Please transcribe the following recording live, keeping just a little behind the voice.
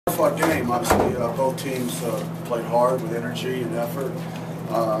hard-fought game. Obviously, both teams played hard with energy and effort.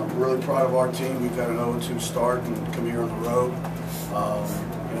 Really proud of our team. We've had an 0-2 start and come here on the road.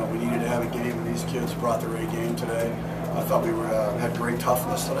 You know, we needed to have a game, and these kids brought their A game today. I thought we had great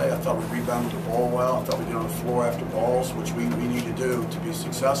toughness today. I thought we rebounded the ball well. I thought we did on the floor after balls, which we need to do to be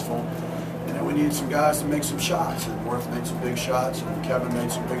successful. And then we needed some guys to make some shots. And Worth made some big shots, and Kevin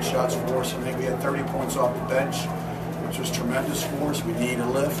made some big shots for us. I think we had 30 points off the bench, which was tremendous for us. We need a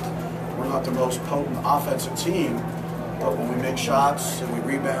lift. We're not the most potent offensive team, but when we make shots and we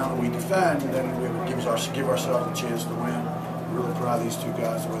rebound and we defend, then we give ourselves a chance to win. I'm really proud of these two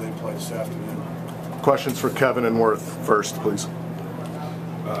guys, the way they played this afternoon. Questions for Kevin and Worth first, please.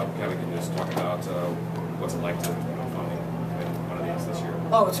 Kevin, can you just talk about what's it like to finally win one of these this year?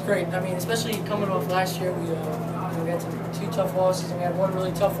 Oh, it's great. I mean, especially coming off last year, we had two tough losses, and we had one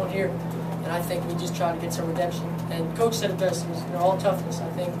really tough one here. And I think we just tried to get some redemption. And Coach said it best, it was all toughness. I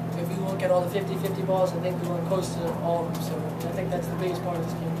think if you look at all the 50-50 balls, I think we were close to all of them. So I think that's the biggest part of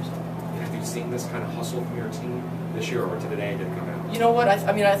this game. So. Have you seen this kind of hustle from your team this year, or today did it come out? You know what?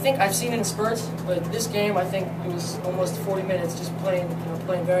 I mean, I think I've seen it in spurts, but this game, I think it was almost 40 minutes just playing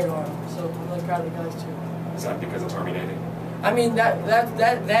very hard. So I'm really proud of the guys too. Is that because it's Army Navy? I mean that,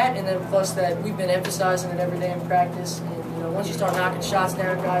 and then plus that we've been emphasizing it every day in practice. And you know, once you start knocking shots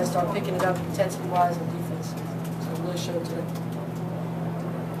down, guys start picking it up intensity-wise and defense. So it really showed today.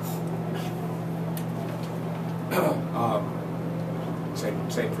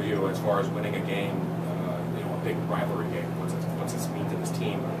 Same for you as far as winning a game, you know, a big rivalry game. What's this mean to this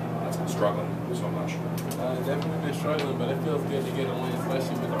team that's been struggling so much? Definitely been struggling, but it feels good to get a win,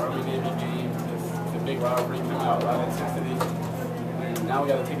 especially with the Army Navy game. It's a big rivalry coming out, a lot of intensity. And now we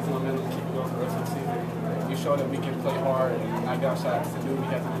got to take some momentum and keep it going for the rest of the season. We showed that we can play hard and knock out shots and do what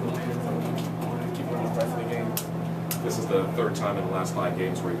we have to do to win, so we keep going the rest of the game. This is the third time in the last 5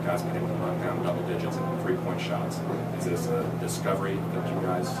 games where you guys have been able to knock down double digits and 3-point shots. Is this a discovery that you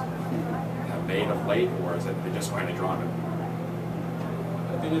guys have made of late, or is it they just finally dropped it?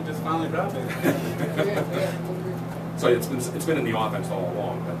 I think they just finally dropped it. So it's been in the offense all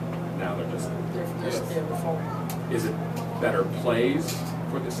along, but now they're just. Is it better plays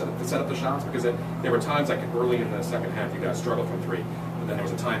for to set up the shots? Because there were times like early in the second half you guys struggled from 3. But then there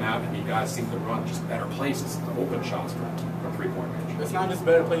was a timeout, and you guys seem to run just better places to open shots from 3-point range. It's not just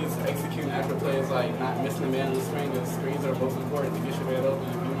better plays, executing accurate plays, like not missing the man in the screen. The screens are most important to get your man open.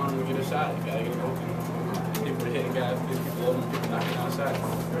 If you want him to get a shot, you gotta get him open. People are hitting guys, get people open, people knocking down shots.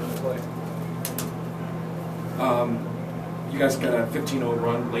 It's ready to play. You guys got a 15-0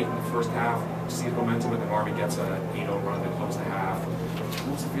 run late in the first half. See the momentum, and the Army gets an 8-0 run that close the half.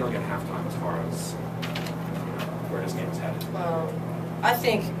 What's the feeling at halftime as far as where this game is headed? I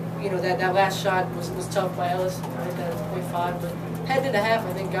think that last shot was tough by Ellis. I think that was .5, but heading into half,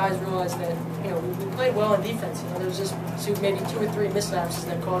 I think guys realized that we played well in defense. There was just maybe 2 or 3 mislapses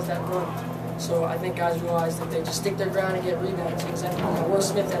that caused that run. So I think guys realized that they just stick their ground and get rebounds. Exactly. Will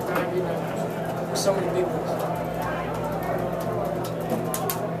Smith had 9 rebounds. There's so many big ones.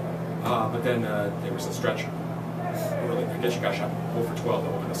 But then there was a stretch. Really, I guess you got shot 0 for 12 to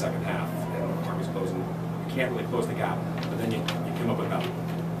open the second half, and Army's closing. You can't really close the gap, but then you came up with about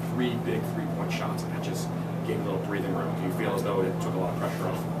 3 big 3-point shots, and that just gave a little breathing room. Do you feel as though it took a lot of pressure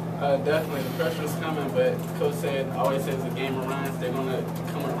off? Definitely, the pressure is coming, but Coach always says the game of runs. They're going to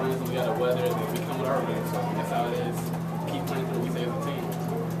come with runs, and we got to weather it. They come with our runs, so that's how it is. Keep playing through what we say as a team.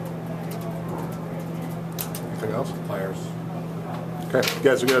 Anything else? Players. Okay, you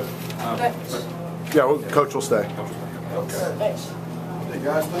guys are good. Yeah, Coach will stay. Okay. Thanks. Hey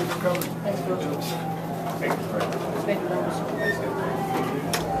guys, thanks for coming. Thanks, Coach. Thank you very much.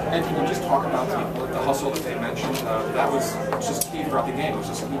 And can you just talk about the hustle that they mentioned? That was just key throughout the game. It was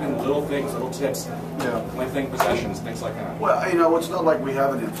just even little things, little tips, lengthening possessions, things like that. Well, it's not like we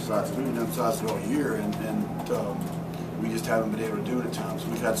haven't emphasized it. We've been emphasizing it all year, and we just haven't been able to do it at times.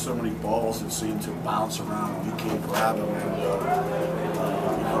 We've had so many balls that seem to bounce around, and we can't grab them.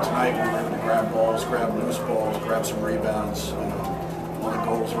 And tonight we were able to grab balls, grab loose balls, grab some rebounds. One of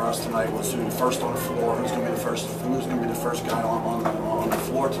the goals for us tonight was to be first on the floor. Who's going to be the first guy on the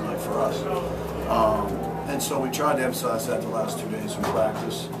floor tonight for us? And so we tried to emphasize that the last 2 days in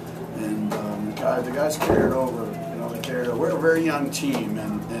practice. And the guys carried over. They carried over. We're a very young team,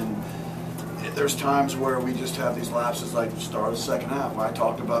 and there's times where we just have these lapses, like the start of the second half. I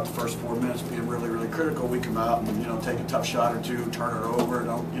talked about the first 4 minutes being really, really critical. We come out and take a tough shot or two, turn it over.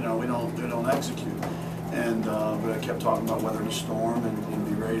 We don't execute. And but I kept talking about weathering the storm and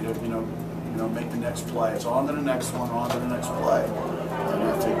be ready to make the next play. It's on to the next one, on to the next play. And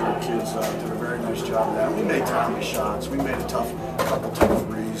I think our kids did a very nice job of that. We made timely shots. We made a couple tough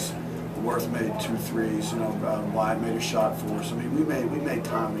threes. Worth made 2 threes. You know, Wyatt made a shot for us. I mean, we made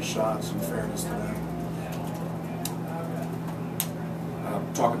timely shots in fairness to them.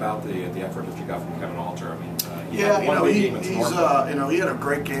 Talk about the effort that you got from Kevin Alter. I mean, yeah, you know, he had a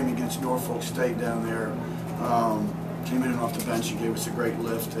great game against Norfolk State down there. Came in off the bench, he gave us a great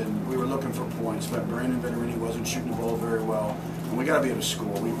lift, and we were looking for points. But Brandon Veterini wasn't shooting the ball very well, and we got to be able to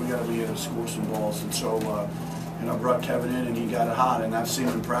score. We got to be able to score some balls, and so you know, brought Kevin in, and he got it hot. And I've seen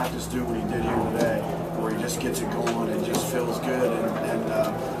him in practice do what he did here today, where he just gets it going and just feels good. And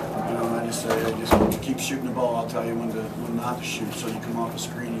you know, I just say, just keep shooting the ball. I'll tell you when not to shoot. So you come off the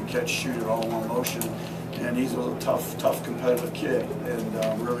screen, you catch, shoot it all in one motion. And he's a tough, competitive kid,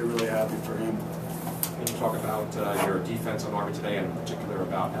 and really happy for him. Can you talk about your defense on Army today, and in particular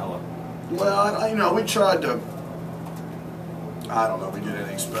about Ella? Well, you know, we tried to, I don't know, we did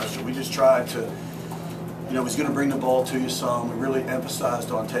anything special. We just tried to, you know, he's going to bring the ball to you some. We really emphasized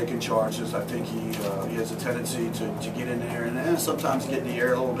on taking charges. I think he has a tendency to get in there and sometimes get in the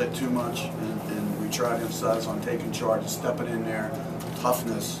air a little bit too much. And we tried to emphasize on taking charges, stepping in there,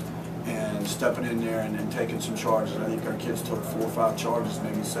 toughness, and stepping in there and taking some charges. I think our kids took 4 or 5 charges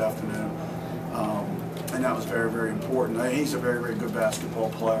maybe this afternoon. And that was very important. He's a very good basketball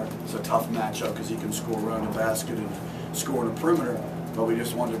player. It's a tough matchup because he can score around the basket and score in the perimeter. But we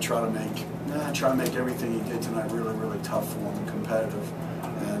just wanted to try to make everything he did tonight really tough for him and competitive.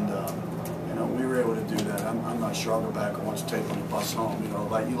 And you know, we were able to do that. I'm not sure I'll go back and watch tape when he busts home. You know,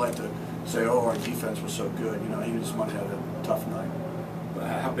 like you like to say, oh, our defense was so good. You know, he just might have had a tough night.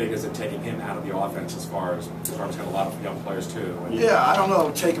 How big is it taking him out of the offense as far as he's got a lot of young players too? Yeah, I don't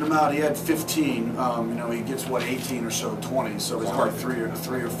know. Taking him out, he had 15. You know, he gets 18 or so, 20. So he's only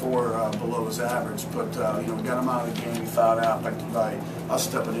three or four below his average. But you know, we got him out of the game. He fouled out by us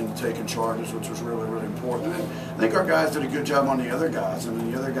stepping in and taking charges, which was really important. And I think our guys did a good job on the other guys. I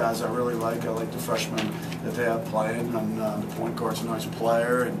mean, the other guys I really like. I like the freshmen that they have playing, and the point guard's a nice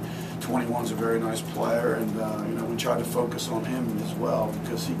player, and 21's a very nice player, and you know, we tried to focus on him as well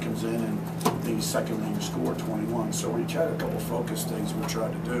because he comes in and I think he's second leading scorer, 21. So we tried a couple focus things we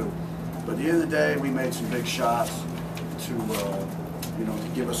tried to do. But at the end of the day, we made some big shots to you know, to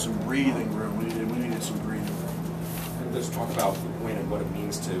give us some breathing room. We needed some breathing room. And let's talk about the win and what it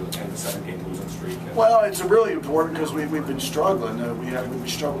means to end the 7-game losing streak. Well, it's really important because we've been struggling. We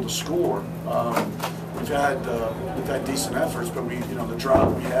struggled to score. We've had decent efforts, but you know, the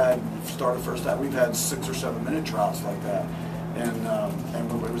drought we had started first half. We've had 6 or 7 minute droughts like that, and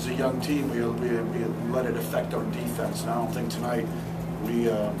when it was a young team, we let it affect our defense. And I don't think tonight we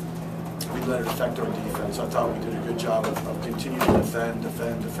let it affect our defense. I thought we did a good job of continuing to defend,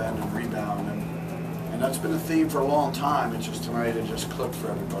 and rebound, and that's been a theme for a long time. It's just tonight it just clicked for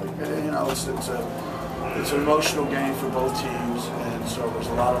everybody. And, you know, it's an emotional game for both teams, and so there's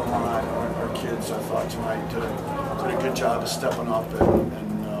a lot on the line. Our kids, I thought tonight, did a good job of stepping up,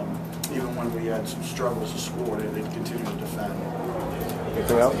 and even when we had some struggles to score, they continued to defend.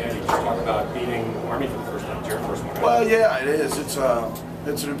 Anything else? Yeah, you just talk about beating Army for the first time. It's your first one, right? Well, yeah, it is. It's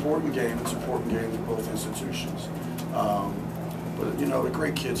an important game. It's an important game for both institutions. But you know, the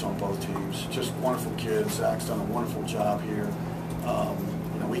great kids on both teams, just wonderful kids. Zach's done a wonderful job here.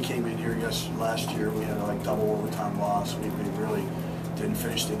 You know, we came in here last year. We had a double overtime loss. We really didn't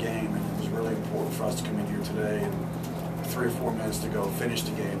finish the game, and it was really important for us to come in here today and 3 or 4 minutes to go finish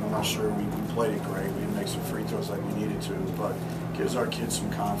the game. I'm not sure we played it great. We didn't make some free throws like we needed to, but gives our kids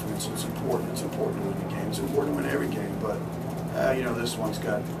some confidence. It's important. It's important to win the game. It's important to win every game, but you know, this one's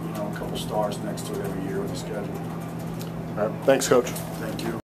got, you know, a couple stars next to it every year on the schedule. All right. Thanks, Coach. Thank you.